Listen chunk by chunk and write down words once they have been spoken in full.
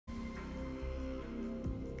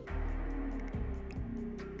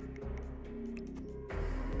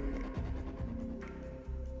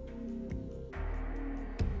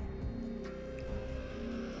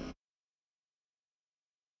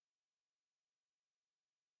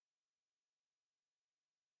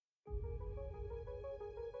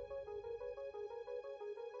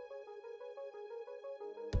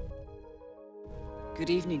Good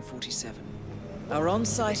evening, 47. Our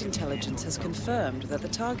on-site intelligence has confirmed that the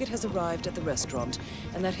target has arrived at the restaurant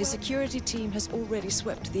and that his security team has already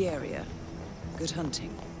swept the area. Good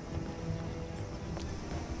hunting.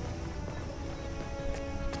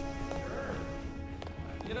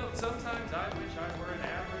 You know, sometimes I wish I were an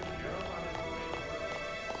average Joe on his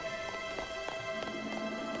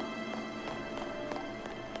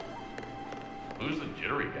way. Who's the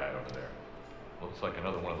jittery guy over there? Looks like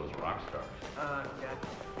another one of those rock stars. Yeah.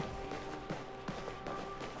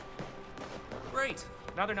 Great.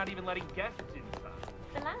 Now they're not even letting guests inside.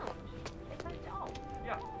 The lounge. They closed it all.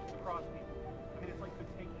 Yeah, across me. I mean, it's like they're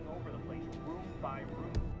taking over the place, room by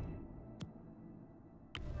room.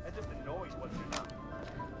 As if the noise wasn't enough.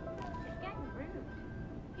 It's getting rude.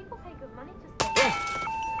 People pay good money to stay.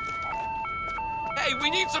 Hey, we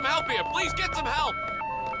need some help here. Please get some help.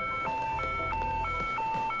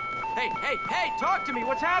 Hey, talk to me.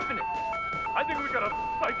 What's happening? I think we got a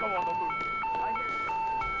psycho on the loose. I hear you.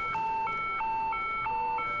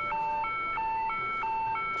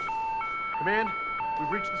 Command, we've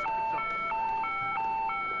reached the zone.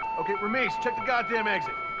 Okay, Ramesh, check the goddamn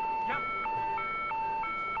exit. Yep.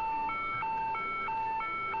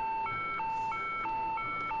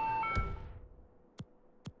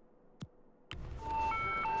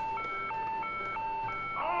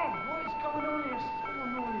 Oh, what is going on here? So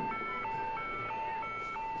annoying.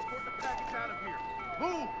 Escort the package out of here.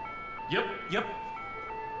 Move! Yep.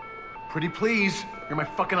 Pretty please. You're my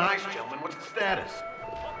fucking eyes, gentlemen. What's the status?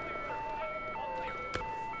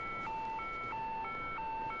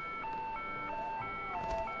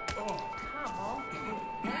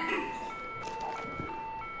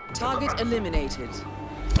 Target eliminated.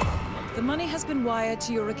 The money has been wired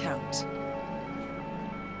to your account.